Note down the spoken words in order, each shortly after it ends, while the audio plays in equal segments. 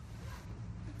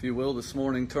If you will, this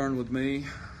morning, turn with me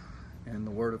in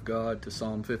the Word of God to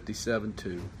Psalm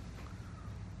 57:2.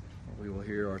 We will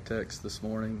hear our text this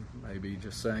morning. Maybe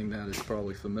just saying that is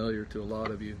probably familiar to a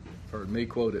lot of you. You've heard me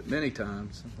quote it many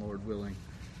times, and Lord willing,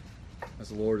 as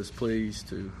the Lord is pleased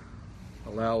to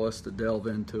allow us to delve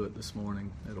into it this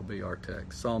morning, it'll be our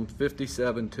text. Psalm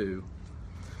 57:2.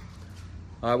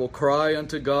 I will cry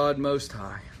unto God Most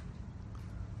High,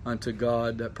 unto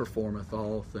God that performeth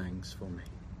all things for me.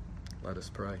 Let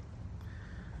us pray.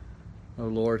 O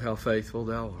Lord, how faithful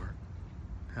Thou art,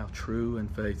 how true and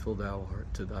faithful Thou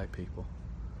art to Thy people.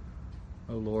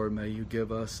 O Lord, may You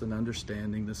give us an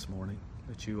understanding this morning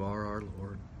that You are our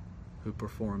Lord, who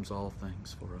performs all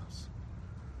things for us.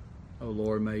 O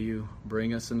Lord, may You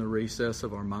bring us in the recess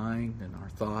of our mind and our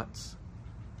thoughts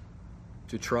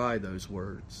to try those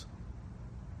words,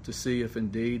 to see if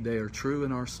indeed they are true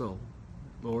in our soul.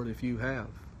 Lord, if You have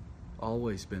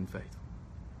always been faithful,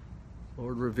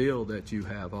 Lord, reveal that You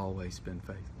have always been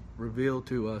faithful. Reveal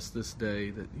to us this day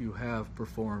that You have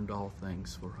performed all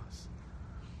things for us.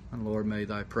 And Lord, may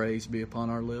Thy praise be upon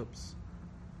our lips,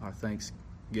 our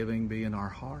thanksgiving be in our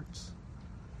hearts.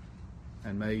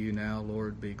 And may You now,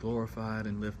 Lord, be glorified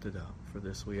and lifted up. For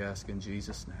this we ask in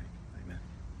Jesus' name. Amen.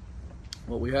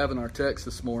 What we have in our text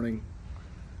this morning,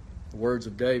 the words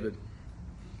of David,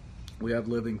 we have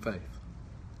living faith.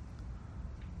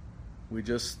 We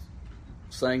just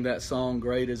sang that song,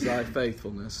 Great is Thy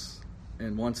Faithfulness.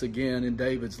 And once again in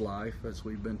David's life, as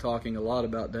we've been talking a lot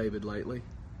about David lately,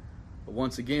 but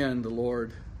once again the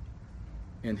Lord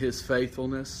in His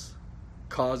faithfulness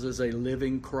causes a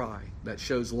living cry that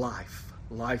shows life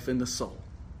in the soul.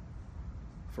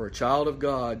 For a child of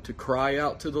God to cry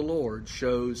out to the Lord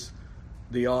shows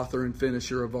the author and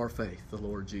finisher of our faith, the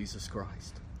Lord Jesus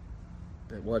Christ.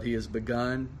 That what He has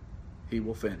begun, He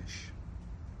will finish.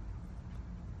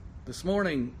 This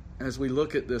morning, as we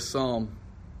look at this psalm,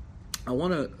 I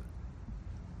want to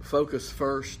focus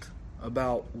first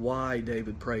about why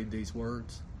David prayed these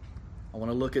words. I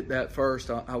want to look at that first.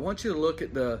 I want you to look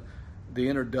at the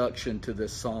introduction to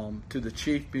this psalm, to the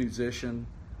chief musician,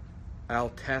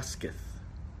 Altasketh.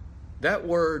 That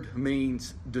word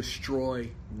means destroy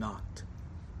not.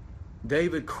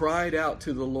 David cried out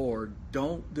to the Lord,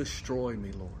 don't destroy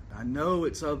me, Lord. I know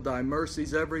it's of Thy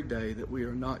mercies every day that we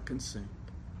are not consumed.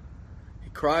 He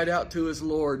cried out to his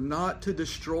Lord not to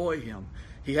destroy him.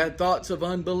 He had thoughts of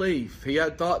unbelief. He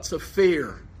had thoughts of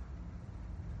fear.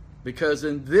 Because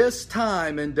in this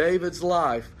time in David's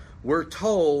life, we're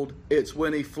told it's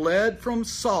when he fled from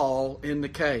Saul in the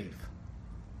cave.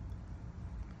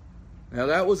 Now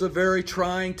that was a very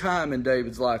trying time in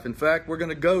David's life. In fact, we're going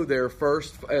to go there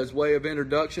first as way of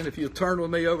introduction. If you'll turn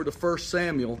with me over to 1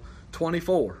 Samuel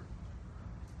 24.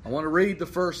 I want to read the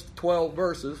first 12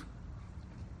 verses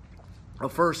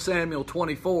of 1 Samuel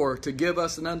 24 to give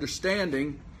us an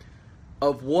understanding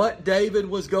of what David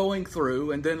was going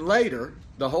through. And then later,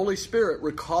 the Holy Spirit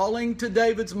recalling to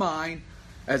David's mind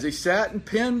as he sat and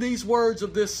penned these words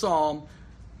of this psalm.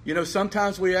 You know,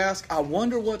 sometimes we ask, I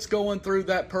wonder what's going through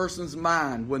that person's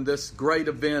mind when this great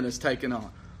event is taken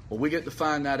on. Well, we get to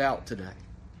find that out today.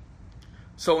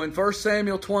 So in 1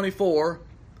 Samuel 24,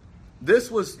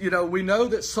 this was, we know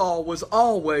that Saul was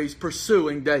always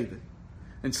pursuing David.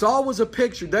 And Saul was a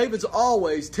picture. David's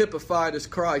always typified as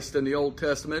Christ in the Old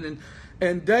Testament.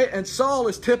 And Saul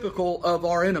is typical of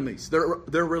our enemies. They're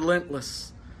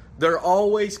relentless. They're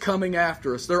always coming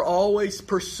after us. They're always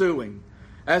pursuing.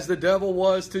 As the devil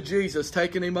was to Jesus,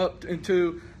 taking him up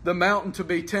into the mountain to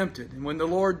be tempted. And when the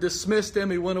Lord dismissed him,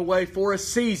 he went away for a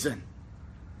season.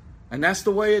 And that's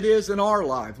the way it is in our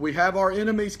life. We have our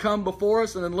enemies come before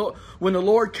us, and then when the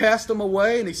Lord casts them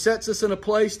away and He sets us in a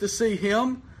place to see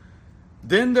Him,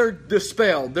 then they're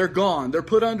dispelled, they're gone, they're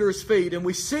put under His feet, and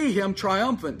we see Him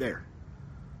triumphant there.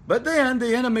 But then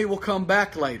the enemy will come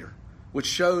back later, which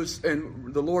shows,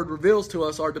 and the Lord reveals to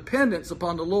us our dependence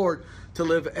upon the Lord to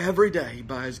live every day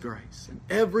by His grace, and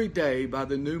every day by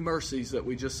the new mercies that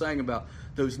we just sang about,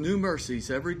 those new mercies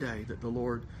every day that the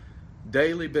Lord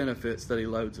daily benefits that He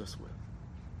loads us with.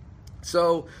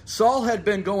 So Saul had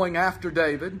been going after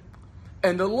David,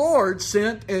 and the Lord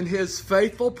sent in His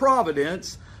faithful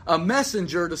providence a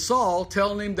messenger to Saul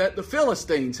telling him that the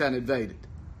Philistines had invaded.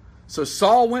 So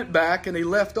Saul went back and he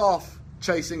left off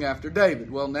chasing after David.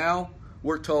 Well, now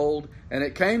we're told, and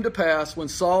it came to pass when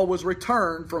Saul was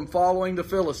returned from following the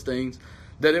Philistines,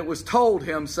 that it was told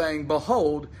him, saying,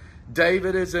 Behold,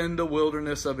 David is in the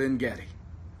wilderness of En-gedi.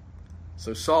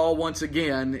 So Saul, once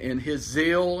again, in his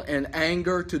zeal and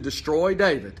anger to destroy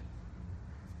David,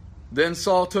 then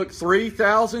Saul took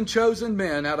 3,000 chosen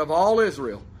men out of all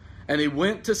Israel, And he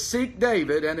went to seek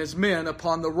David and his men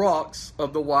upon the rocks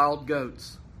of the wild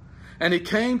goats. And he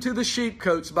came to the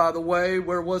sheepcotes by the way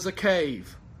where was a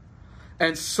cave.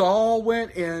 And Saul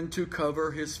went in to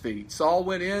cover his feet. Saul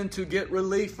went in to get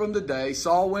relief from the day.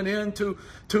 Saul went in to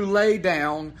lay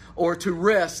down or to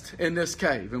rest in this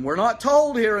cave. And we're not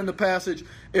told here in the passage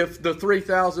if the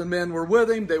 3,000 men were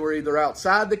with him. They were either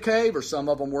outside the cave or some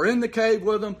of them were in the cave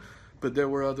with him. But there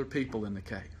were other people in the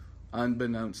cave,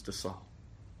 unbeknownst to Saul.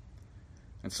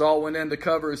 And Saul went in to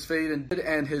cover his feet,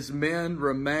 and his men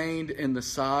remained in the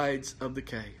sides of the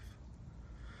cave.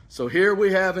 So here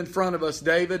we have in front of us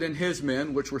David and his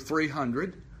men, which were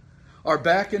 300, are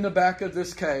back in the back of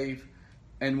this cave.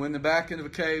 And when they're back in the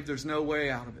cave, there's no way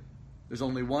out of it. There's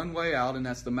only one way out, and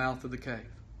that's the mouth of the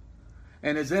cave.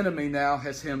 And his enemy now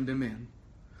has hemmed him in.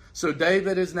 So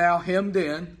David is now hemmed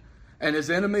in, and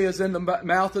his enemy is in the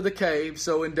mouth of the cave.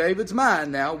 So in David's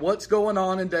mind now, what's going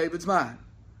on in David's mind?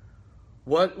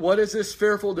 What is this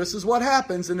fearful? This is what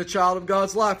happens in the child of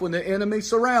God's life when the enemy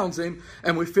surrounds him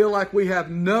and we feel like we have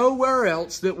nowhere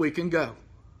else that we can go.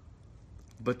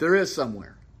 But there is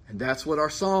somewhere. And that's what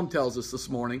our psalm tells us this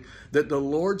morning, that the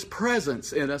Lord's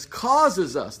presence in us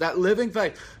causes us, that living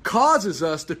faith, causes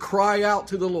us to cry out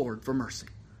to the Lord for mercy,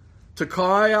 to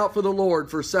cry out for the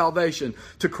Lord for salvation,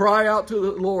 to cry out to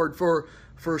the Lord for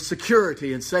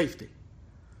security and safety.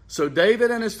 So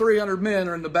David and his 300 men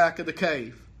are in the back of the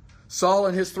cave. Saul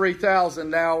and his 3,000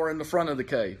 now are in the front of the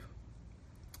cave.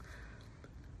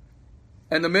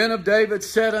 And the men of David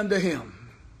said unto him,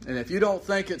 and if you don't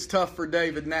think it's tough for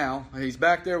David now, he's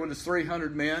back there with his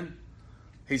 300 men.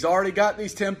 He's already got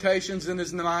these temptations in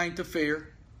his mind to fear.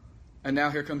 And now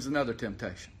here comes another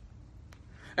temptation.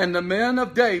 And the men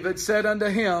of David said unto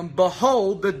him,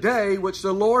 Behold, the day which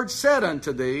the Lord said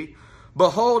unto thee,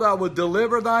 Behold, I will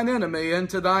deliver thine enemy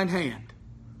into thine hand,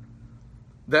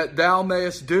 that thou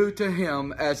mayest do to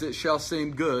him as it shall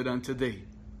seem good unto thee.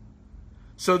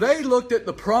 So they looked at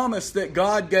the promise that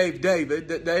God gave David,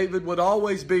 that David would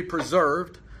always be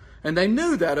preserved. And they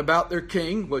knew that about their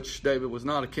king, which David was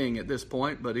not a king at this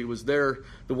point, but he was the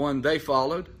one they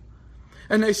followed.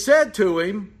 And they said to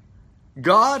him,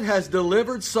 God has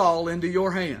delivered Saul into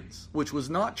your hands, which was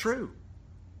not true.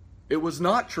 It was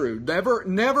not true.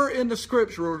 Never in the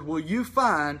scripture will you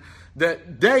find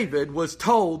that David was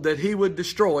told that he would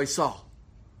destroy Saul.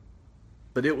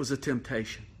 But it was a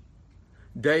temptation.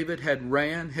 David had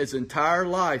ran his entire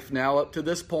life now up to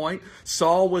this point.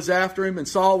 Saul was after him and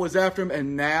Saul was after him,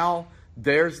 and now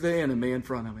there's the enemy in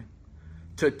front of him.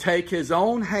 To take his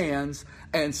own hands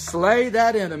and slay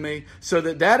that enemy so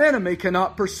that that enemy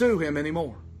cannot pursue him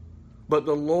anymore. But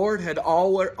the Lord had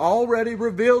already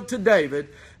revealed to David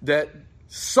that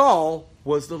Saul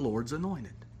was the Lord's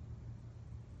anointed.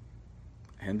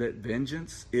 And that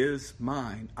vengeance is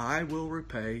mine. I will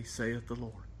repay, saith the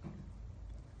Lord.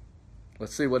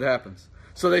 Let's see what happens.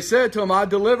 So they said to him, I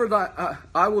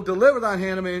will deliver thine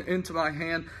enemy into thy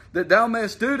hand, that thou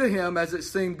mayest do to him as it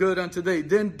seemed good unto thee.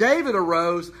 Then David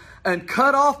arose and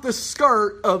cut off the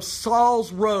skirt of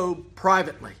Saul's robe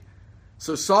privately.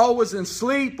 So Saul was in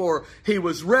sleep or he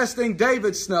was resting.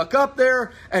 David snuck up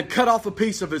there and cut off a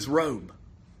piece of his robe.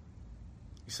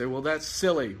 You say, well, that's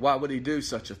silly. Why would he do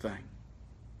such a thing?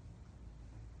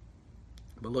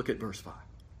 But look at verse 5.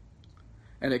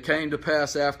 And it came to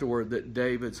pass afterward that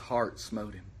David's heart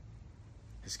smote him,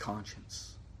 his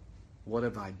conscience. What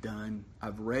have I done?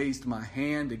 I've raised my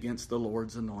hand against the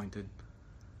Lord's anointed.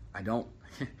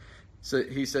 So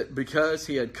he said, because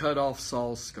he had cut off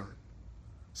Saul's skirt.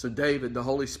 So David, the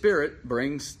Holy Spirit,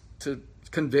 brings to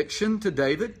conviction to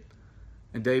David.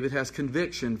 And David has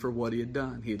conviction for what he had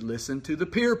done. He had listened to the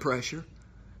peer pressure.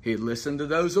 He had listened to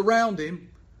those around him.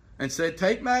 And said,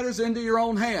 take matters into your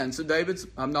own hands. So David's,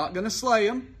 I'm not going to slay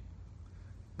him,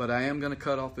 but I am going to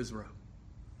cut off his robe.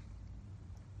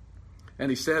 And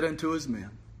he said unto his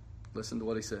men, listen to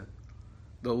what he said,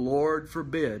 the Lord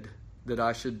forbid that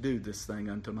I should do this thing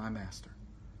unto my master.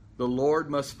 The Lord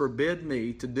must forbid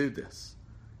me to do this.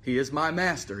 He is my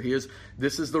master.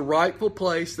 This is the rightful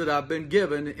place that I've been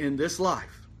given in this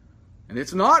life. And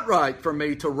it's not right for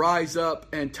me to rise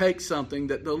up and take something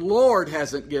that the Lord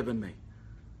hasn't given me.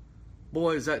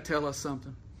 Boy, does that tell us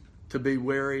something to be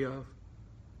wary of?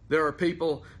 There are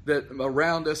people that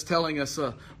around us telling us,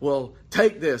 well,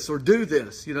 take this or do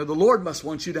this. You know, the Lord must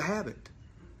want you to have it.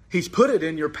 He's put it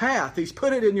in your path. He's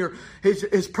put it in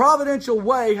His providential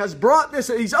way has brought this.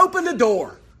 He's opened the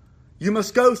door. You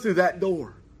must go through that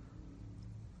door.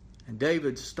 And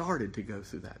David started to go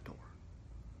through that door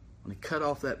when he cut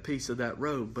off that piece of that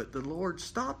robe. But the Lord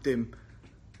stopped him.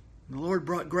 The Lord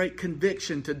brought great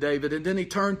conviction to David. And then he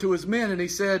turned to his men and he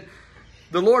said,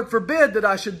 The Lord forbid that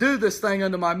I should do this thing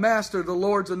unto my master, the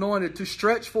Lord's anointed, to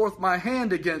stretch forth my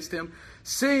hand against him,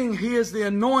 seeing he is the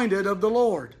anointed of the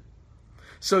Lord.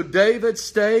 So David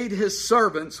stayed his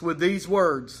servants with these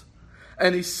words,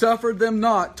 and he suffered them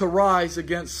not to rise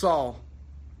against Saul.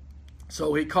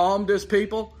 So he calmed his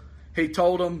people. He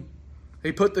told them,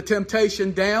 he put the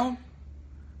temptation down.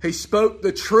 He spoke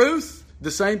the truth,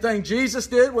 the same thing Jesus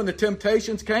did when the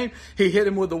temptations came. He hit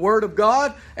him with the word of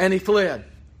God, and he fled.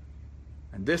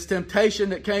 And this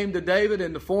temptation that came to David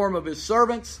in the form of his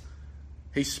servants,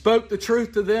 he spoke the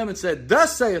truth to them and said,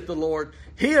 "Thus saith the Lord,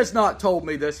 he has not told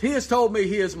me this. He has told me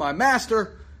he is my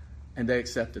master." And they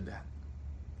accepted that.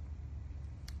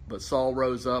 But Saul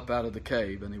rose up out of the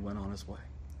cave and he went on his way.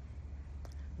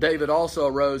 David also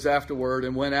arose afterward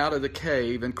and went out of the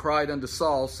cave and cried unto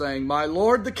Saul, saying, "My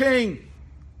Lord the king."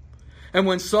 And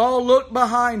when Saul looked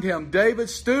behind him, David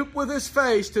stooped with his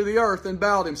face to the earth and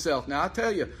bowed himself. Now I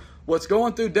tell you, what's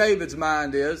going through David's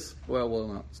mind is,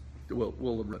 we'll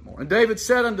a bit more. And David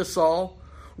said unto Saul,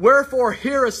 "Wherefore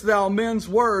hearest thou men's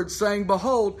words, saying,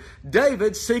 Behold,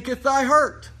 David seeketh thy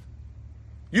hurt?"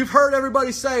 You've heard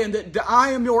everybody saying that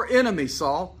I am your enemy,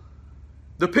 Saul.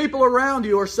 The people around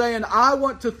you are saying, "I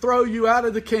want to throw you out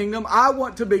of the kingdom. I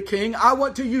want to be king. I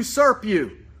want to usurp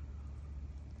you.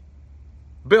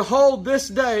 Behold, this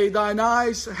day thine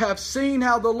eyes have seen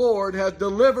how the Lord hath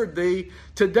delivered thee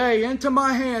today into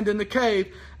my hand in the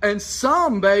cave, and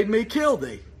some bade me kill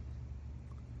thee.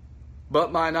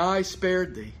 But mine eye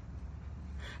spared thee.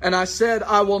 And I said,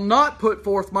 I will not put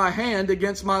forth my hand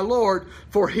against my Lord,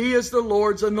 for he is the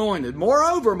Lord's anointed.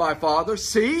 Moreover, my father,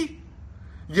 see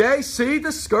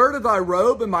the skirt of thy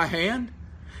robe in my hand."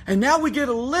 And now we get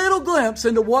a little glimpse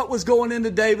into what was going into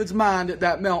David's mind at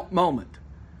that moment.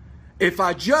 If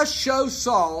I just show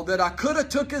Saul that I could have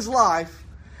took his life,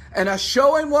 and I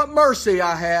show him what mercy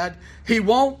I had, he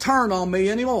won't turn on me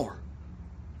anymore.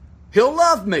 He'll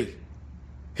love me.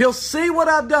 He'll see what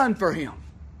I've done for him.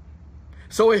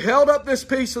 So he held up this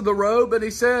piece of the robe and he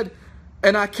said,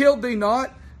 "And I killed thee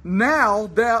not. Now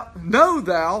know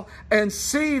thou and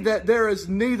see that there is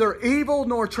neither evil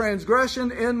nor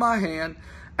transgression in my hand,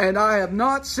 and I have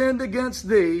not sinned against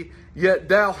thee, yet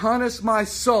thou huntest my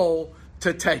soul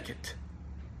to take it."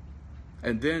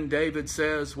 And then David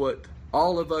says what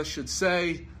all of us should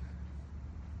say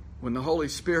when the Holy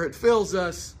Spirit fills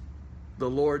us: "The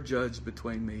Lord judge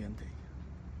between me and thee."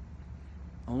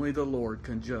 Only the Lord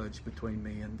can judge between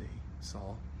me and thee,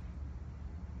 Saul.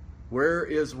 Where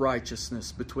is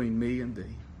righteousness between me and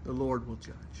thee? The Lord will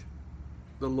judge.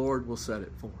 The Lord will set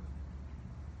it forth.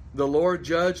 "The Lord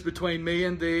judge between me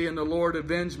and thee, and the Lord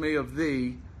avenge me of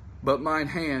thee, but mine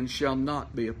hand shall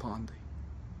not be upon thee."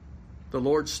 The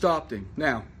Lord stopped him.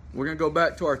 Now, we're going to go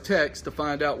back to our text to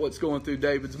find out what's going through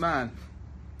David's mind.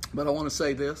 But I want to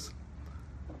say this.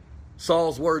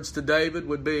 Saul's words to David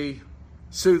would be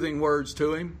soothing words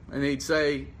to him, and he'd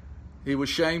say he was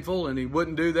shameful and he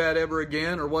wouldn't do that ever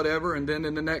again or whatever. And then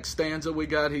in the next stanza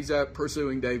he's out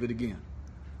pursuing David again.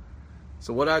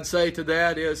 So what I'd say to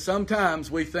that is, sometimes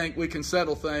we think we can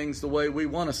settle things the way we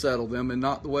want to settle them and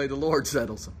not the way the Lord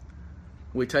settles them.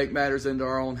 We take matters into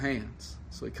our own hands.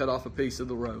 So he cut off a piece of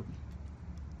the robe.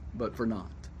 But for naught.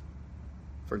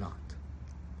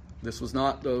 This was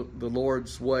not the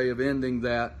Lord's way of ending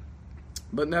that.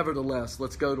 But nevertheless,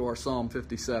 let's go to our Psalm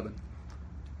 57.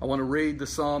 I want to read the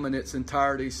psalm in its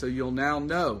entirety so you'll now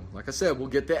know. Like I said, we'll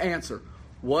get the answer.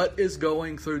 What is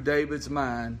going through David's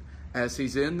mind as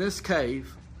he's in this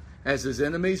cave, as his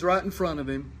enemy's right in front of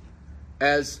him,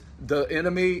 as the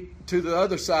enemy to the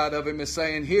other side of him is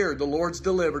saying, "Here, the Lord's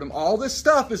delivered him." All this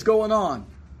stuff is going on.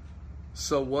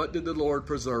 So what did the Lord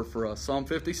preserve for us? Psalm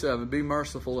 57, "Be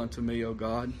merciful unto me, O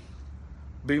God.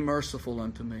 Be merciful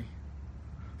unto me.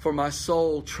 For my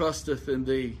soul trusteth in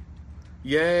thee.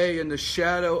 Yea, in the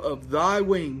shadow of thy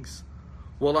wings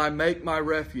will I make my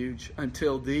refuge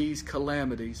until these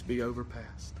calamities be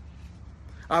overpast.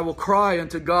 I will cry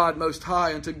unto God most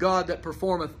high, unto God that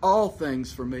performeth all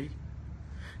things for me.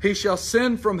 He shall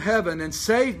send from heaven and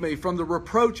save me from the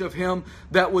reproach of him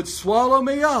that would swallow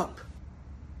me up."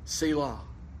 Selah.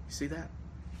 You see that?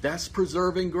 That's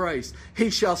preserving grace. He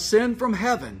shall send from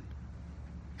heaven.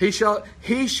 He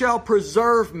shall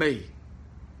preserve me.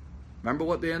 Remember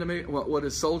what the enemy, what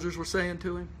his soldiers were saying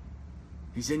to him?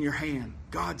 He's in your hand.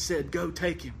 God said, go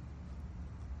take him.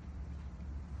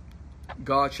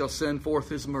 God shall send forth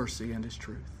his mercy and his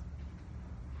truth.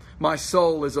 My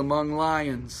soul is among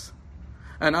lions,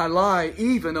 and I lie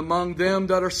even among them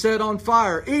that are set on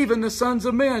fire, even the sons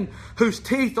of men, whose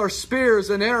teeth are spears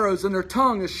and arrows, and their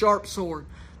tongue is sharp sword.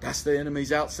 That's the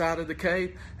enemies outside of the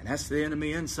cave, and that's the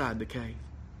enemy inside the cave,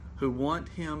 who want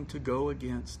him to go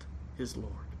against his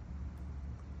Lord.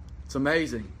 It's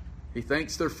amazing. He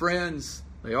thinks they're friends.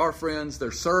 They are friends.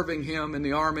 They're serving him in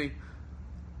the army.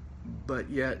 But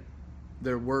yet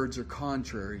their words are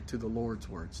contrary to the Lord's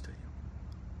words to him.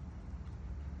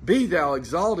 Be thou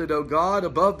exalted, O God,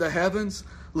 above the heavens.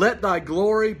 Let thy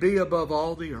glory be above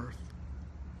all the earth.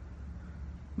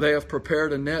 They have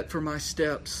prepared a net for my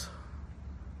steps.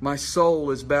 My soul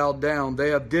is bowed down. They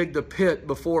have digged a pit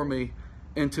before me,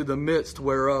 into the midst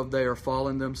whereof they are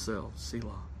fallen themselves.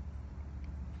 Selah.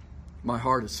 My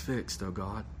heart is fixed, O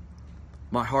God.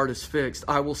 My heart is fixed.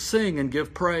 I will sing and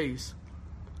give praise.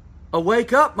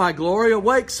 Awake up, my glory.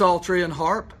 Awake, psaltery and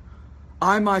harp.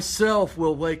 I myself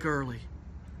will wake early.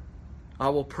 I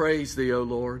will praise thee, O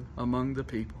Lord, among the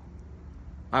people.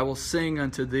 I will sing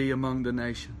unto thee among the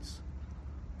nations.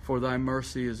 For thy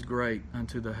mercy is great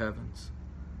unto the heavens,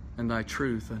 and thy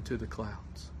truth unto the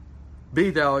clouds. Be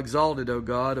thou exalted, O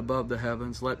God, above the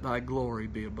heavens. Let thy glory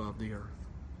be above the earth.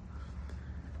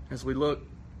 As we look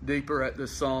deeper at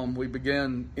this psalm, we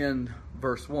begin in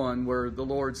verse 1 where the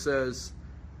Lord says,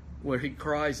 where he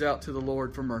cries out to the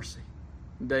Lord for mercy.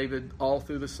 David, all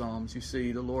through the Psalms, you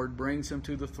see the Lord brings him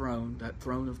to the throne, that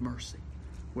throne of mercy,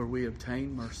 where we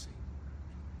obtain mercy.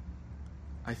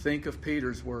 I think of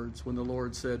Peter's words when the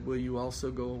Lord said, will you also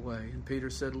go away? And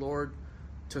Peter said, Lord,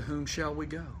 to whom shall we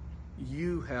go?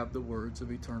 You have the words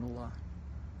of eternal life.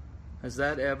 Has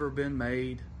that ever been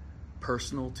made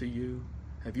personal to you?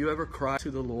 Have you ever cried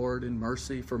to the Lord in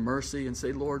mercy for mercy and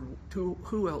say, Lord, to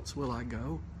who else will I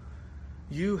go?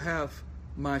 You have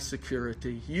my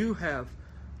security. You have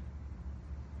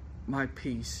my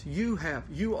peace. You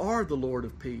are the Lord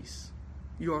of peace.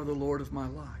 You are the Lord of my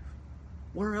life.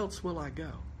 Where else will I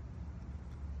go?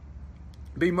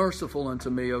 Be merciful unto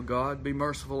me, O God. Be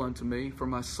merciful unto me, for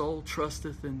my soul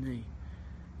trusteth in thee.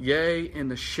 Yea, in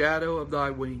the shadow of thy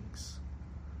wings.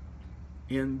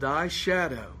 In thy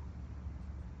shadow.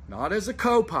 Not as a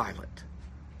co-pilot.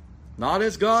 Not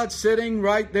as God sitting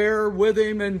right there with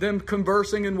him and them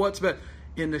conversing and what's best.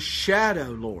 In the shadow,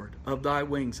 Lord, of thy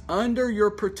wings. Under your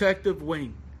protective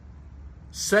wing.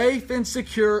 Safe and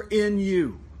secure in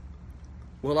you.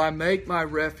 Will I make my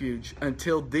refuge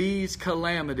until these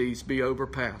calamities be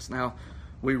overpassed. Now,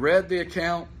 we read the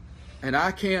account, and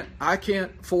I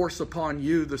can't force upon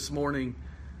you this morning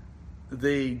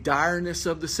the direness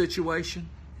of the situation.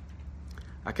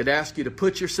 I could ask you to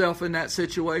put yourself in that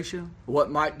situation, what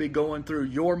might be going through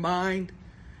your mind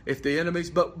if the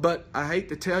enemies, but I hate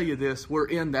to tell you this, we're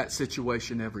in that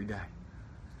situation every day.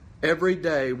 Every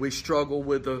day we struggle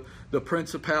with the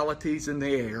principalities in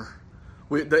the air.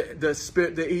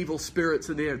 The evil spirits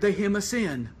in the air. They hem us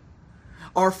in.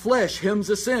 Our flesh hems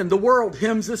us in. The world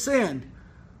hems us in.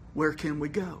 Where can we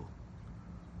go?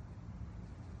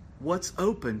 What's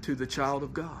open to the child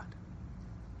of God?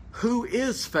 Who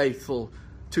is faithful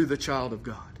to the child of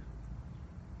God?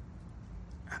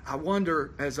 I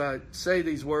wonder, as I say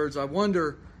these words, I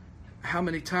wonder how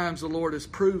many times the Lord has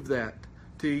proved that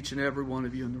to each and every one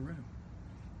of you in the room.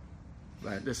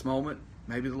 At this moment,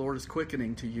 maybe the Lord is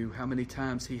quickening to you how many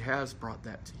times He has brought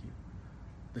that to you.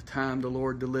 The time the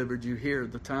Lord delivered you here,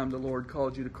 the time the Lord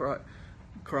called you to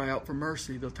cry out for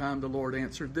mercy, the time the Lord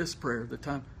answered this prayer, the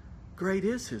time. Great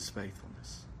is His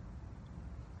faithfulness.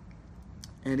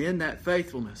 And in that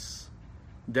faithfulness,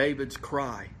 David's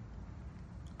cry,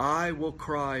 I will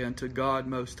cry unto God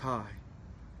Most High,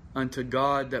 unto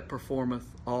God that performeth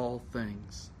all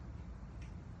things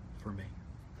for me.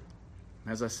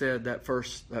 As I said, that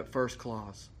first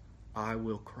clause, I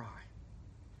will cry.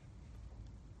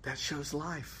 That shows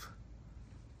life.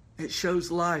 It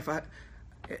shows life.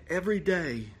 Every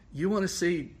day, you want to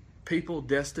see people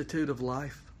destitute of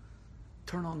life?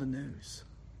 Turn on the news.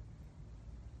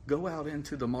 Go out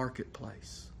into the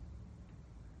marketplace.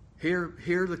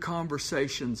 Hear the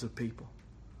conversations of people.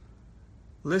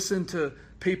 Listen to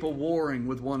people warring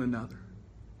with one another.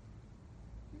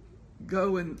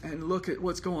 Go and look at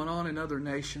what's going on in other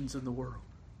nations in the world.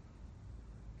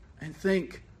 And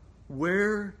think,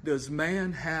 where does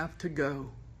man have to go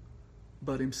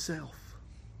but himself?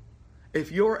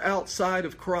 If you're outside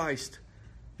of Christ,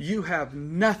 you have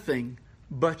nothing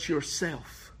but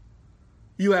yourself.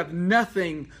 You have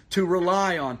nothing to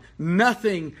rely on,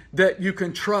 nothing that you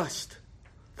can trust.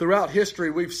 Throughout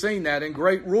history, we've seen that in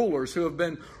great rulers who have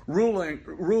been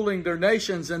ruling their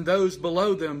nations and those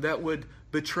below them that would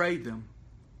betray them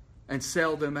and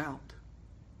sell them out.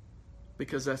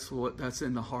 Because that's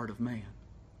in the heart of man.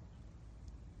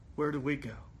 Where do we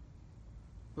go?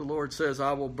 The Lord says,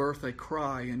 I will birth a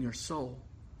cry in your soul.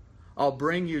 I'll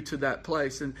bring you to that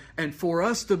place. And for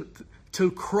us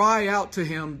to cry out to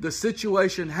Him, the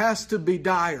situation has to be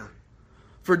dire.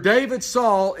 For David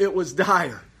saw it was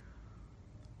dire.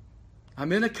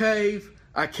 I'm in a cave.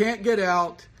 I can't get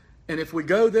out. And if we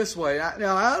go this way,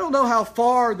 now I don't know how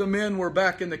far the men were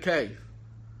back in the cave.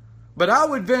 But I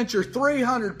would venture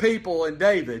 300 people and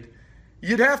David,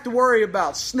 you'd have to worry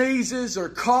about sneezes or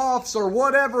coughs or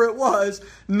whatever it was,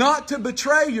 not to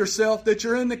betray yourself that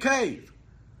you're in the cave.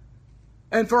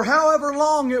 And for however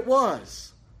long it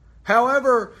was,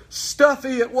 however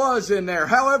stuffy it was in there,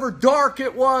 however dark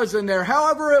it was in there,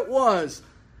 however it was,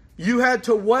 you had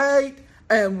to wait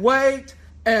and wait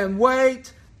and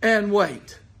wait and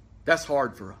wait. That's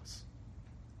hard for us.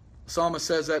 The psalmist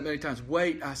says that many times.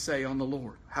 Wait, I say, on the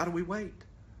Lord. How do we wait?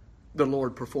 The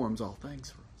Lord performs all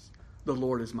things for us. The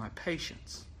Lord is my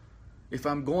patience. If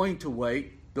I'm going to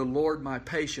wait, the Lord, my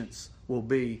patience, will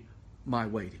be my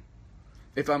waiting.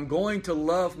 If I'm going to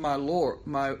love my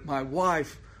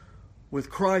wife with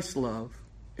Christ's love,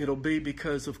 it'll be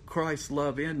because of Christ's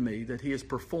love in me that He has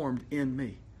performed in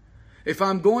me. If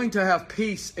I'm going to have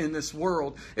peace in this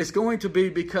world, it's going to be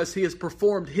because He has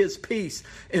performed His peace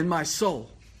in my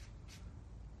soul.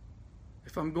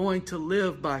 If I'm going to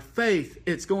live by faith,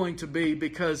 it's going to be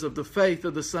because of the faith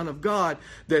of the Son of God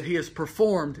that He has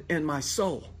performed in my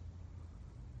soul.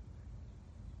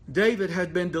 David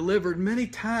had been delivered many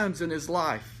times in his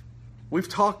life. We've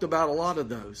talked about a lot of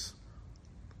those.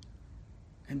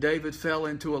 And David fell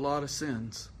into a lot of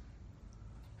sins.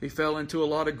 He fell into a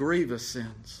lot of grievous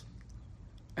sins.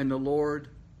 And the Lord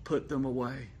put them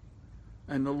away.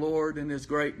 And the Lord in His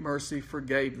great mercy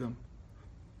forgave them.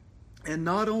 And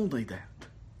not only that,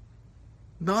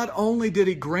 not only did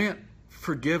He grant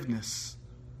forgiveness,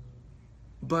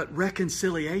 but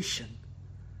reconciliation.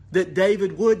 That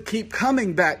David would keep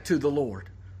coming back to the Lord.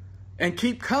 And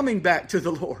keep coming back to the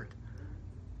Lord.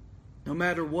 No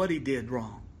matter what he did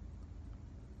wrong.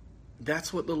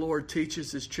 That's what the Lord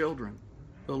teaches His children.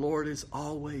 The Lord is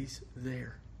always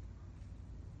there.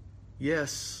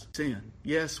 Yes, sin.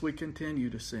 Yes, we continue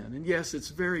to sin. And yes, it's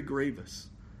very grievous.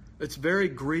 It's very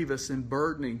grievous and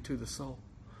burdening to the soul.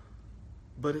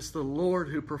 But it's the Lord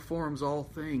who performs all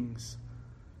things.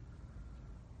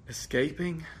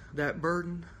 Escaping that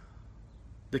burden,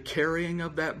 the carrying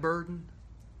of that burden,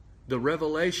 the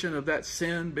revelation of that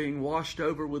sin being washed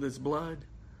over with His blood.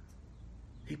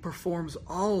 He performs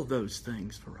all those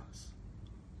things for us.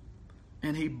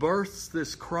 And He births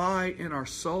this cry in our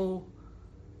soul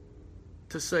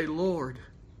to say, Lord,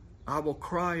 I will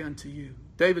cry unto you.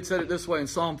 David said it this way in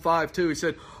Psalm 5:2. He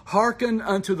said, hearken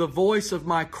unto the voice of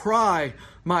my cry,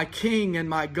 my King and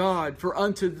my God, for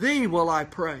unto Thee will I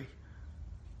pray.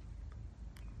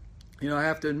 You know, I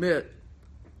have to admit,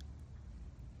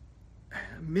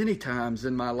 many times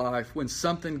in my life when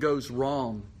something goes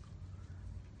wrong,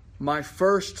 my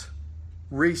first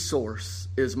resource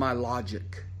is my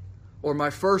logic. Or my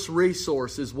first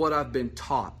resource is what I've been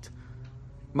taught.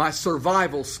 My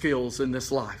survival skills in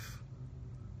this life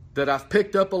that I've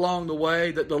picked up along the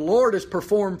way, that the Lord has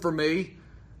performed for me.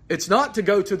 It's not to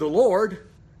go to the Lord,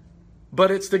 but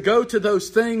it's to go to those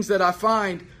things that I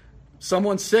find.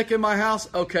 Someone's sick in my house.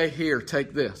 Okay, here,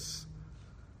 take this.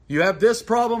 You have this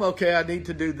problem. Okay, I need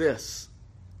to do this.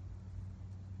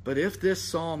 But if this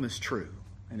psalm is true,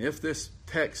 and if this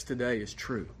text today is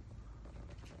true,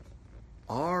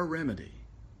 our remedy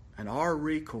and our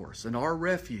recourse and our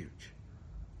refuge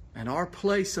and our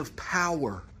place of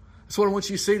power. That's what I want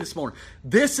you to see this morning.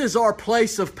 This is our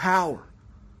place of power.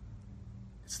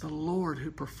 It's the Lord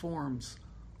who performs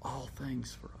all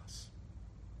things for us.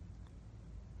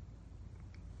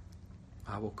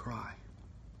 I will cry.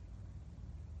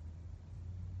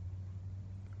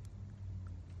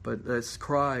 But this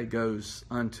cry goes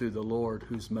unto the Lord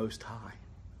who's most high.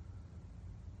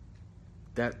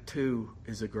 That too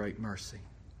is a great mercy.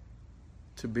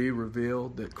 To be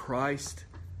revealed that Christ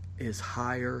is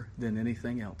higher than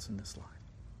anything else in this life.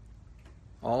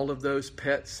 All of those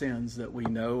pet sins that we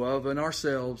know of in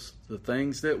ourselves, the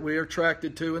things that we are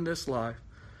attracted to in this life,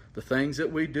 the things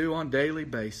that we do on a daily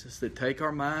basis that take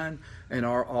our mind and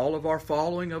all of our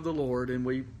following of the Lord, and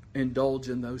we indulge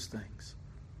in those things.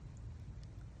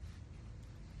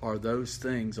 Are those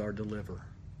things our deliverer?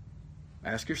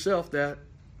 Ask yourself that.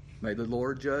 May the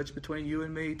Lord judge between you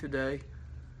and me today.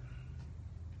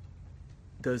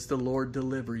 Does the Lord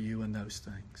deliver you in those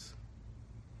things?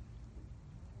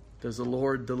 Does the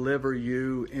Lord deliver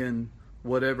you in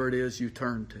whatever it is you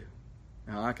turn to?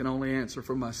 Now, I can only answer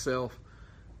for myself.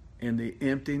 In the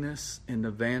emptiness, in the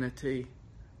vanity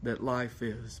that life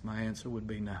is, my answer would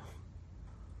be no.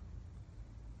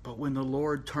 But when the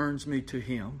Lord turns me to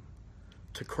Him,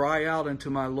 to cry out unto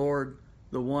my Lord,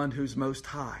 the one who's most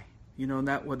high, You know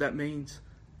what that means?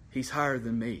 He's higher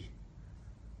than me.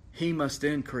 He must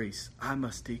increase. I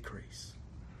must decrease.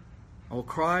 I will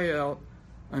cry out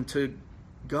unto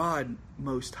God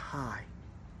most high.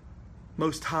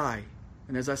 Most high.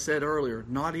 And as I said earlier,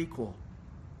 not equal.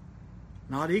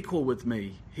 Not equal with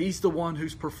me. He's the one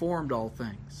who's performed all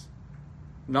things.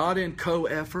 Not in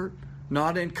co-effort,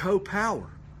 not in co-power,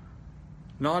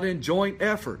 not in joint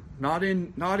effort, no,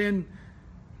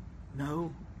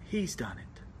 He's done it.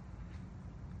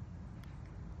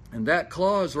 And that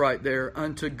clause right there,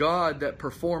 unto God that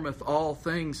performeth all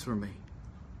things for me.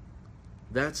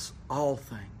 That's all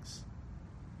things.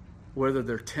 Whether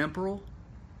they're temporal,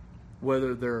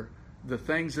 whether they're the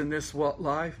things in this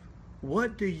life,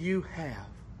 what do you have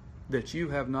that you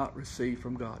have not received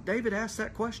from God? David asked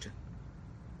that question.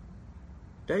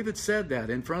 David said that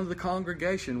in front of the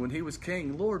congregation when he was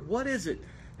king. Lord, what is it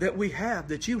that we have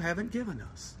that you haven't given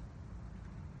us?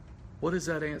 What is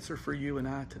that answer for you and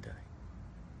I today?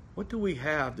 What do we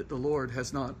have that the Lord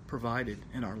has not provided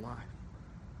in our life?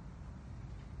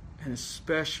 And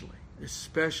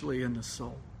especially in the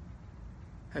soul.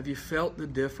 Have you felt the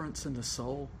difference in the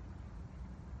soul?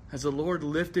 Has the Lord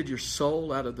lifted your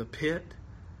soul out of the pit?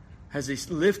 Has He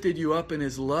lifted you up in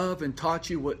His love and taught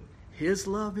you what His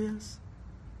love is?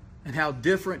 And how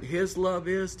different His love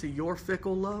is to your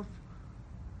fickle love?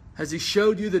 Has He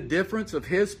showed you the difference of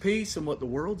His peace and what the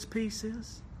world's peace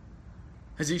is?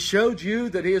 Has He showed you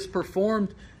that He has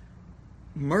performed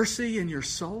mercy in your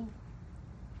soul?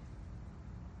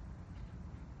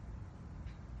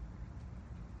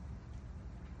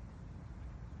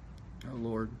 Oh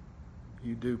Lord,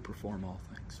 you do perform all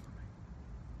things for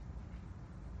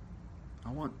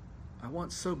me. I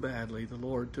want so badly the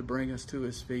Lord to bring us to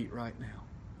His feet right now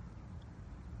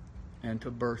and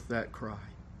to birth that cry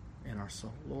in our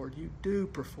soul. Lord, you do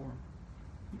perform.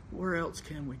 Where else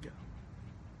can we go?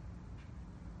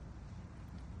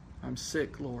 I'm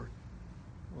sick, Lord.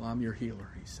 Well, I'm your healer,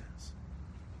 He says.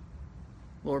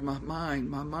 Lord, my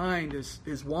mind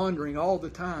is wandering all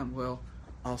the time. Well,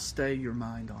 I'll stay your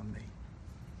mind on me.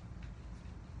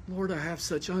 Lord, I have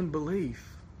such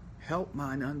unbelief. Help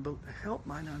mine unbelief.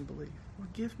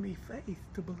 Lord, give me faith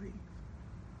to believe.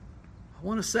 I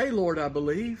want to say, Lord, I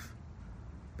believe,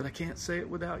 but I can't say it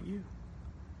without you.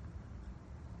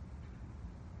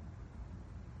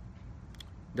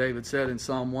 David said in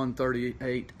Psalm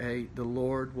 138:8, the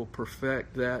Lord will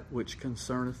perfect that which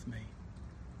concerneth me.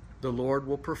 The Lord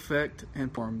will perfect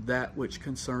and perform that which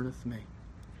concerneth me.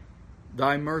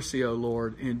 Thy mercy, O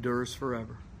Lord, endures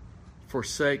forever.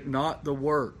 Forsake not the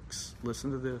works,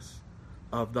 listen to this,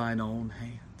 of thine own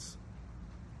hands.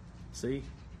 See,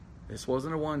 this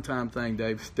wasn't a one-time thing,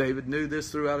 David. David knew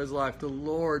this throughout his life. The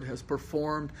Lord has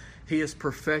performed, He has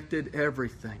perfected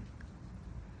everything.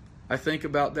 I think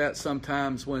about that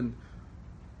sometimes when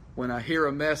I hear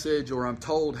a message or I'm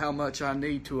told how much I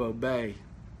need to obey.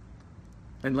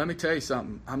 And let me tell you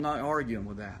something, I'm not arguing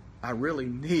with that. I really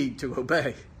need to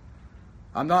obey.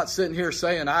 I'm not sitting here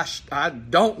saying I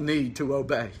don't need to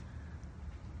obey.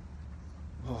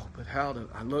 Oh, but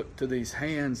I look to these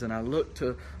hands and I look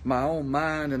to my own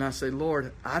mind and I say,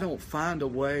 Lord, I don't find a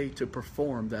way to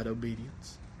perform that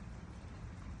obedience.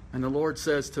 And the Lord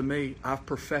says to me, I've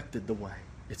perfected the way.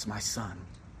 It's my Son.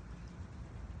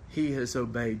 He has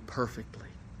obeyed perfectly.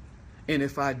 And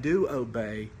if I do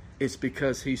obey, it's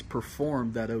because He's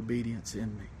performed that obedience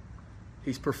in me.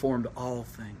 He's performed all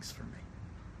things for me.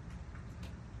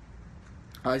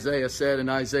 Isaiah said in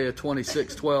Isaiah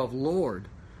 26:12, Lord,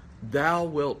 Thou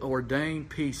wilt ordain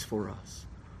peace for us,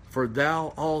 for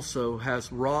Thou also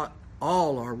hast wrought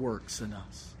all our works in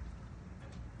us.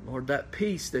 Lord, that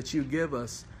peace that you give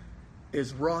us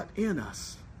is wrought in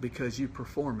us because you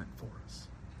perform it for us.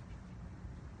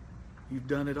 You've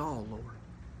done it all, Lord.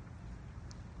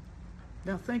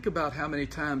 Now think about how many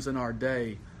times in our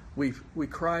day we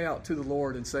cry out to the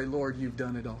Lord and say, Lord, you've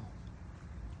done it all.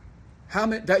 How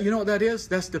many? You know what that is?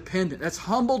 That's dependent. That's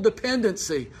humble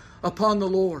dependency upon the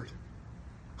Lord.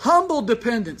 Humble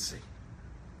dependency.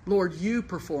 Lord, you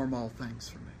perform all things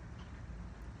for me.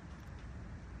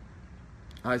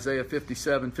 Isaiah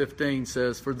 57:15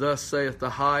 says, For thus saith the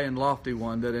high and lofty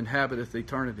one that inhabiteth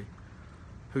eternity,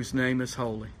 whose name is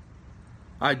holy.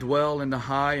 I dwell in the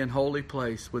high and holy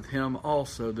place with him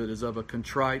also that is of a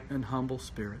contrite and humble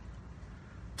spirit,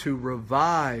 to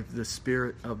revive the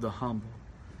spirit of the humble,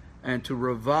 and to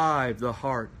revive the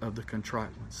heart of the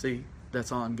contrite one. See,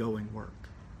 that's ongoing work.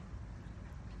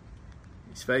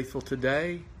 He's faithful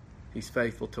today. He's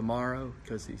faithful tomorrow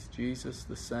because He's Jesus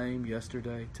the same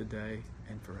yesterday, today,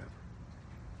 and forever.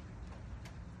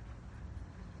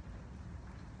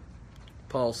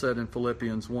 Paul said in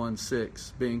Philippians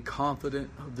 1:6, being confident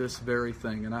of this very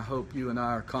thing. And I hope you and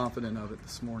I are confident of it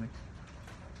this morning.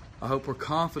 I hope we're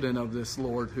confident of this,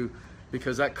 Lord,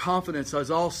 because that confidence is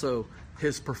also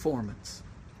His performance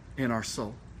in our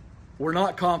soul. We're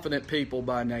not confident people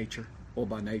by nature. Well,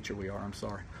 by nature we are, I'm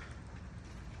sorry.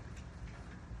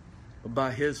 But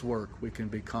by His work we can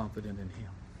be confident in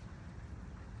Him.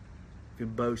 We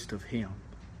can boast of Him.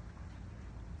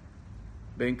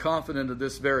 Being confident of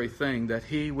this very thing, that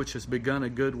He which has begun a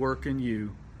good work in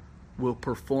you will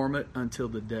perform it until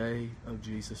the day of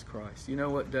Jesus Christ. You know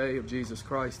what day of Jesus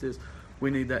Christ is?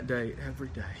 We need that day every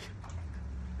day.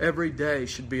 Every day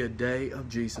should be a day of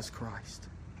Jesus Christ.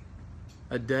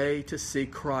 A day to see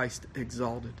Christ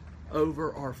exalted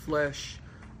over our flesh,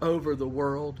 over the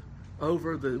world,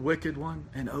 over the wicked one,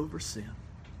 and over sin.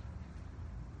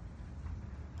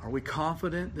 Are we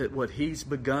confident that what He's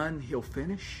begun, He'll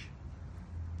finish?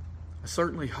 I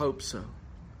certainly hope so.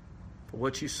 For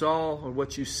what you saw or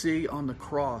what you see on the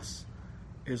cross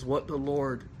is what the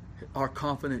Lord, our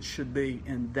confidence should be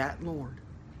in that Lord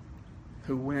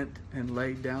who went and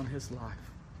laid down His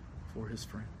life for His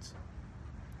friends.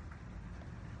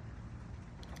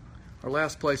 Our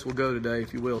last place we'll go today,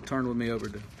 if you will, turn with me over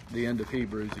to the end of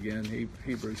Hebrews again,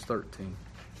 Hebrews 13.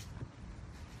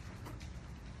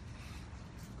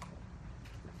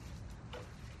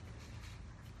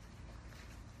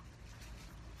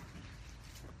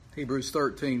 Hebrews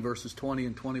 13, verses 20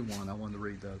 and 21. I want to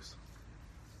read those.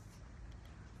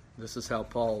 This is how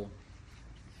Paul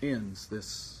ends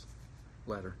this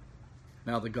letter.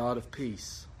 Now the God of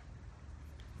peace,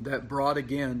 that brought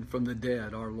again from the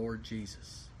dead our Lord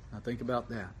Jesus. Now think about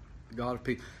that. The God of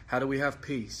peace. How do we have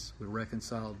peace? We're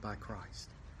reconciled by Christ.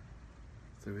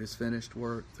 Through His finished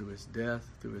work, through His death,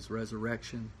 through His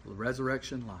resurrection, the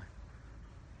resurrection life.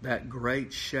 That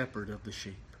great shepherd of the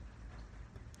sheep.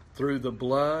 Through the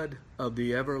blood of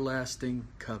the everlasting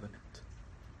covenant.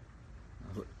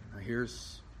 Now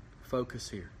here's focus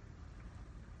here.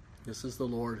 This is the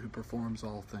Lord who performs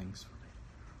all things for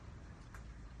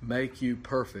me. Make you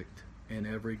perfect in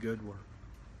every good work.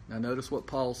 Now notice what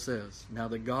Paul says. Now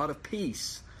the God of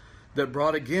peace that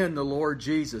brought again the Lord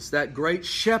Jesus, that great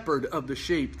shepherd of the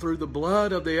sheep, through the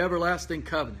blood of the everlasting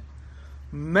covenant,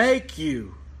 may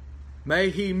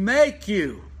He make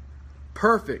you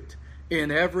perfect in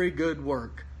every good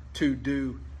work to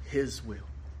do His will.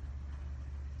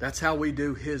 That's how we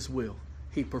do His will.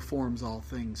 He performs all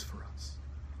things for us.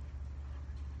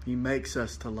 He makes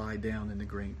us to lie down in the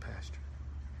green pasture.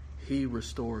 He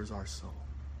restores our soul.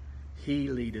 He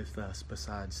leadeth us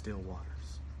beside still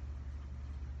waters.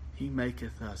 He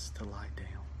maketh us to lie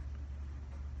down.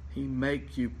 He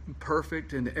make you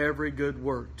perfect in every good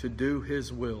work to do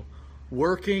His will,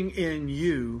 working in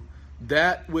you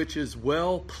that which is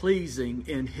well-pleasing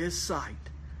in His sight.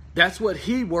 That's what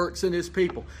He works in His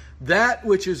people. That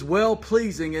which is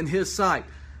well-pleasing in His sight.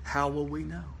 How will we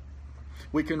know?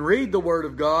 We can read the Word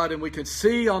of God and we can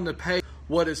see on the page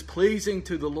what is pleasing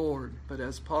to the Lord. But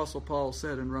as Apostle Paul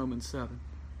said in Romans 7,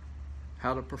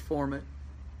 how to perform it,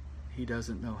 he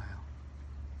doesn't know how.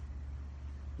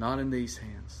 Not in these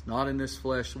hands, not in this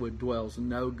flesh which dwells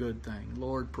no good thing.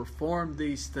 Lord, perform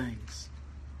these things.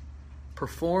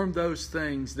 Perform those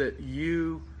things that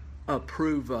you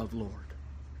approve of, Lord.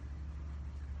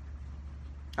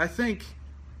 I think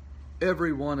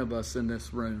every one of us in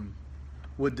this room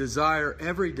would desire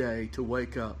every day to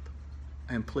wake up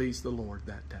and please the Lord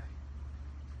that day.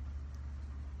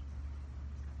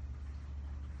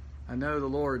 I know the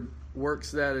Lord works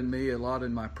that in me a lot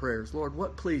in my prayers. Lord,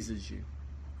 what pleases you?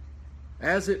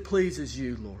 As it pleases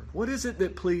you, Lord. What is it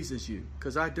that pleases you?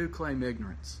 Because I do claim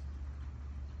ignorance.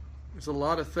 There's a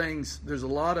lot of things, there's a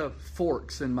lot of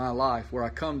forks in my life where I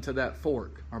come to that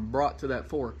fork, or I'm brought to that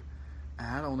fork, and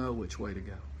I don't know which way to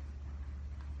go.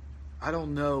 I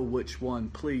don't know which one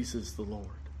pleases the Lord.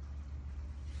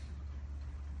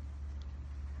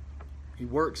 He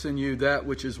works in you that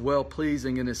which is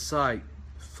well-pleasing in His sight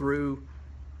through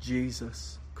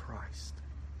Jesus Christ,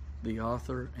 the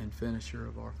author and finisher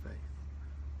of our faith.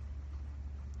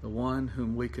 The one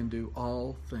whom we can do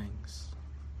all things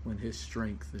when His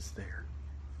strength is there.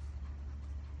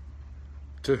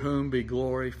 To whom be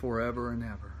glory forever and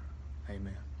ever.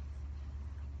 Amen.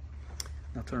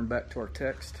 Now turn back to our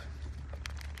text.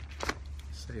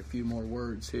 Say a few more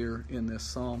words here in this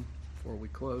psalm before we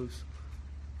close.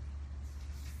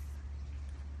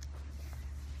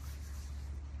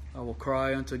 I will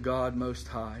cry unto God most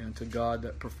high, unto God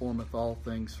that performeth all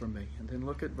things for me. And then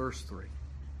look at verse 3.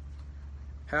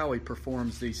 How He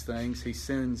performs these things. He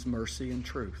sends mercy and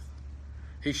truth.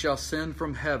 He shall send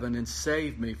from heaven and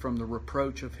save me from the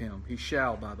reproach of him. He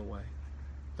shall, by the way.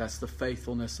 That's the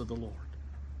faithfulness of the Lord,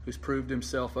 who's proved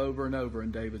himself over and over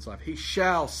in David's life. He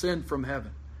shall send from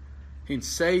heaven and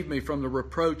save me from the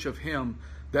reproach of him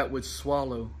that would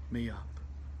swallow me up.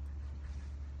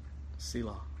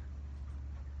 Selah.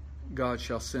 God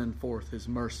shall send forth his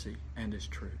mercy and his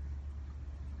truth.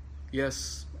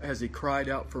 Yes, as he cried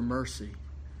out for mercy,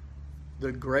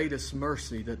 the greatest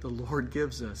mercy that the Lord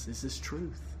gives us is his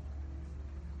truth.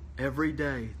 Every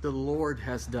day, the Lord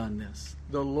has done this.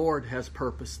 The Lord has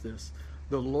purposed this.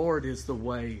 The Lord is the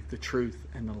way, the truth,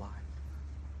 and the life.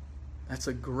 That's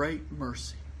a great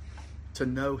mercy to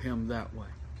know him that way,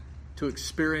 to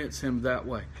experience him that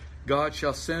way. God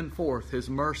shall send forth his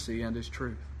mercy and his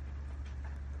truth.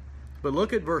 But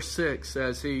look at verse 6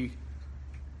 as he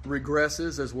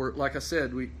regresses, as we're, like I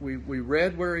said, we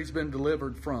read where he's been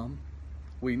delivered from.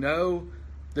 We know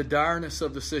the direness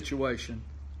of the situation.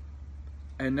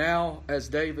 And now, as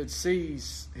David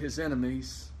sees his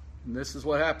enemies, and this is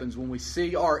what happens when we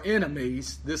see our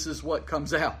enemies, this is what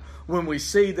comes out. When we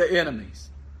see the enemies,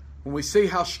 when we see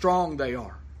how strong they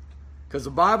are. Because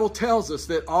the Bible tells us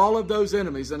that all of those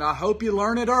enemies, and I hope you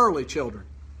learn it early, children,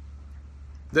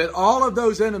 that all of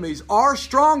those enemies are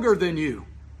stronger than you.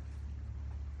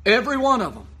 Every one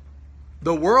of them.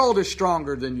 The world is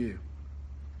stronger than you.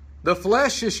 The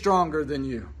flesh is stronger than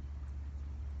you.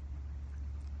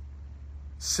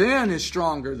 Sin is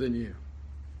stronger than you.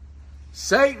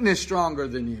 Satan is stronger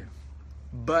than you.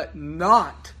 But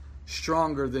not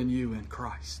stronger than you in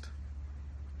Christ.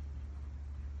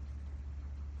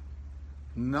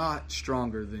 Not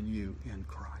stronger than you in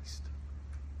Christ.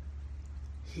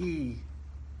 He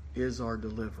is our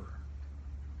deliverer.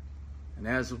 And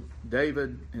as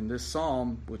David in this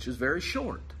psalm, which is very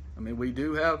short, I mean, we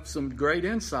do have some great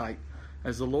insight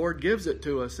as the Lord gives it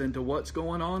to us into what's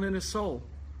going on in his soul.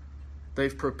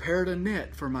 They've prepared a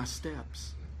net for my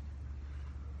steps.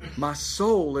 My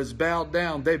soul is bowed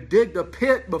down. They've digged a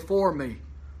pit before me,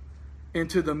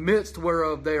 into the midst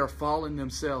whereof they are fallen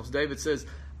themselves. David says,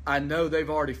 I know they've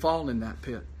already fallen in that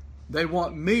pit. They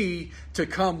want me to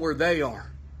come where they are.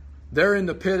 They're in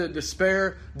the pit of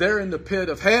despair. They're in the pit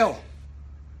of hell.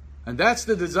 And that's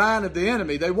the design of the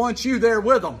enemy. They want you there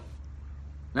with them.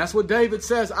 And that's what David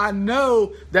says. I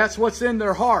know that's what's in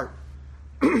their heart.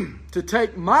 To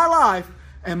take my life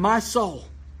and my soul.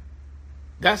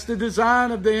 That's the design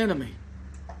of the enemy.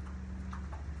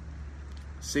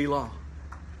 Selah.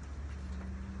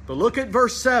 But look at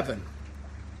verse 7.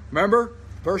 Remember?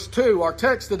 Verse 2, our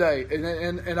text today.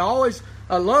 And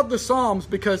I love the Psalms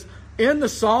because in the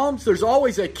Psalms there's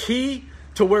always a key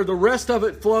to where the rest of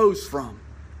it flows from.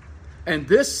 And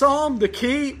this psalm, the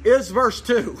key is verse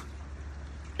 2.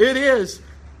 It is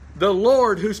the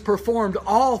Lord who's performed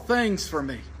all things for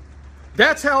me.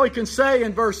 That's how he can say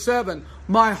in verse 7,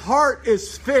 my heart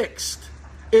is fixed.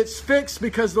 It's fixed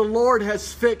because the Lord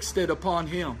has fixed it upon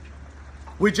him.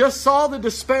 We just saw the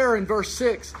despair in verse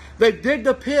 6. They've digged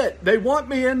a pit. They want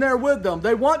me in there with them.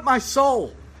 They want my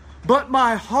soul. But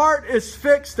my heart is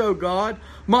fixed, O God.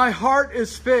 My heart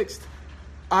is fixed.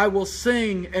 I will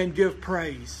sing and give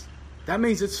praise. That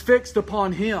means it's fixed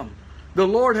upon him. The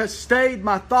Lord has stayed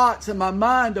my thoughts and my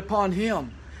mind upon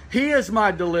him. He is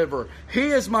my deliverer. He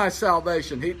is my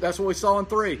salvation. That's what we saw in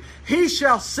 3. He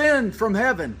shall send from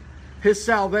heaven his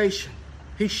salvation.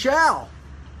 He shall.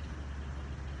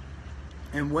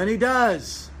 And when he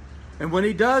does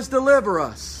deliver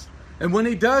us, and when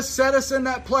he does set us in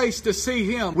that place to see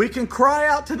him, we can cry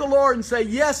out to the Lord and say,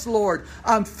 yes, Lord,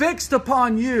 I'm fixed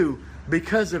upon you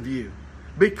because of you.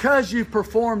 Because you've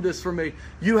performed this for me.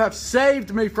 You have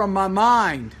saved me from my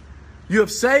mind. You have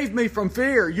saved me from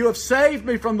fear. You have saved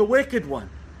me from the wicked one.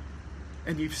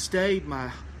 And you've stayed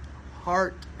my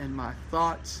heart and my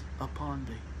thoughts upon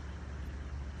thee.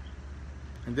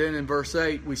 And then in verse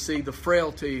 8, we see the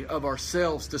frailty of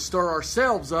ourselves to stir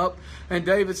ourselves up. And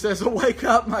David says, awake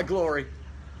up, my glory.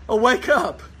 Awake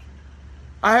up.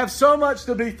 I have so much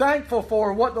to be thankful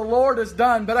for what the Lord has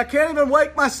done, but I can't even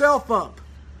wake myself up.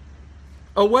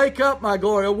 Awake up, my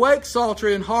glory. Awake,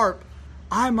 psaltery and harp.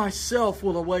 I myself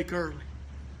will awake early.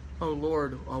 Oh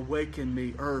Lord, awaken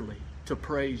me early to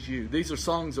praise you. These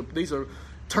are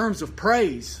terms of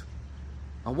praise.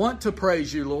 I want to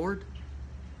praise you, Lord.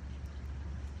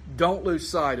 Don't lose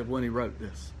sight of when he wrote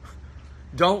this.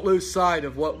 Don't lose sight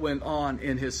of what went on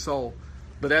in his soul.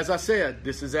 But as I said,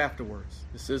 this is afterwards.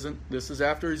 This is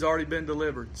after he's already been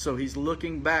delivered. So he's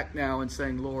looking back now and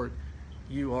saying, Lord,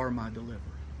 you are my deliverer.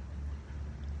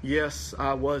 Yes,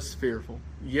 I was fearful.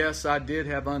 Yes, I did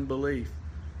have unbelief.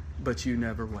 But you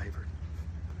never wavered.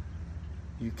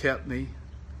 You kept me.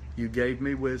 You gave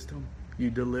me wisdom. You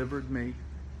delivered me.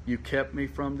 You kept me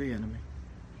from the enemy.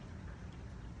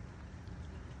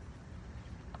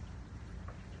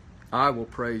 I will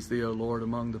praise thee, O Lord,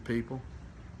 among the people.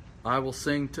 I will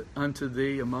sing unto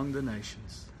thee among the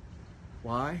nations.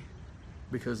 Why?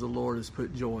 Because the Lord has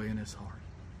put joy in his heart.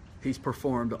 He's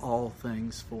performed all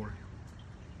things for him.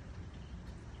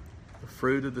 The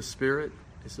fruit of the Spirit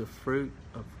is the fruit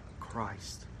of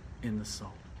Christ in the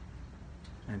soul.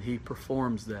 And he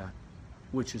performs that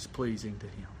which is pleasing to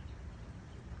him.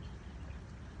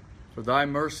 For thy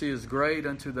mercy is great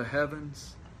unto the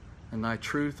heavens, and thy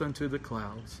truth unto the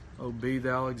clouds. O be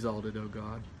thou exalted, O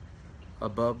God,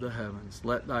 above the heavens.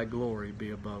 Let thy glory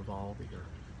be above all the earth.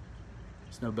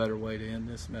 There's no better way to end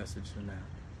this message than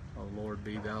that. O Lord,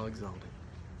 be thou exalted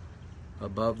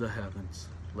above the heavens.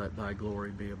 Let thy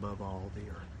glory be above all the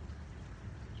earth.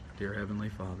 Dear Heavenly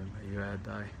Father, may you add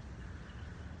thy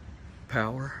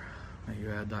power, may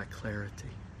you add thy clarity,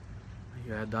 may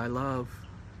you add thy love,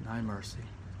 thy mercy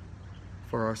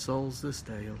for our souls this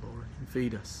day, O Lord, and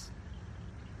feed us.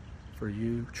 For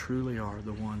you truly are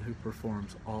the one who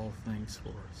performs all things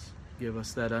for us. Give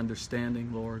us that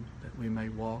understanding, Lord, that we may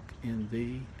walk in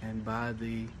thee and by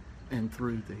thee and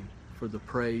through thee for the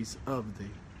praise of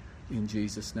thee. In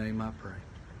Jesus' name I pray.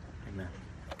 Amen.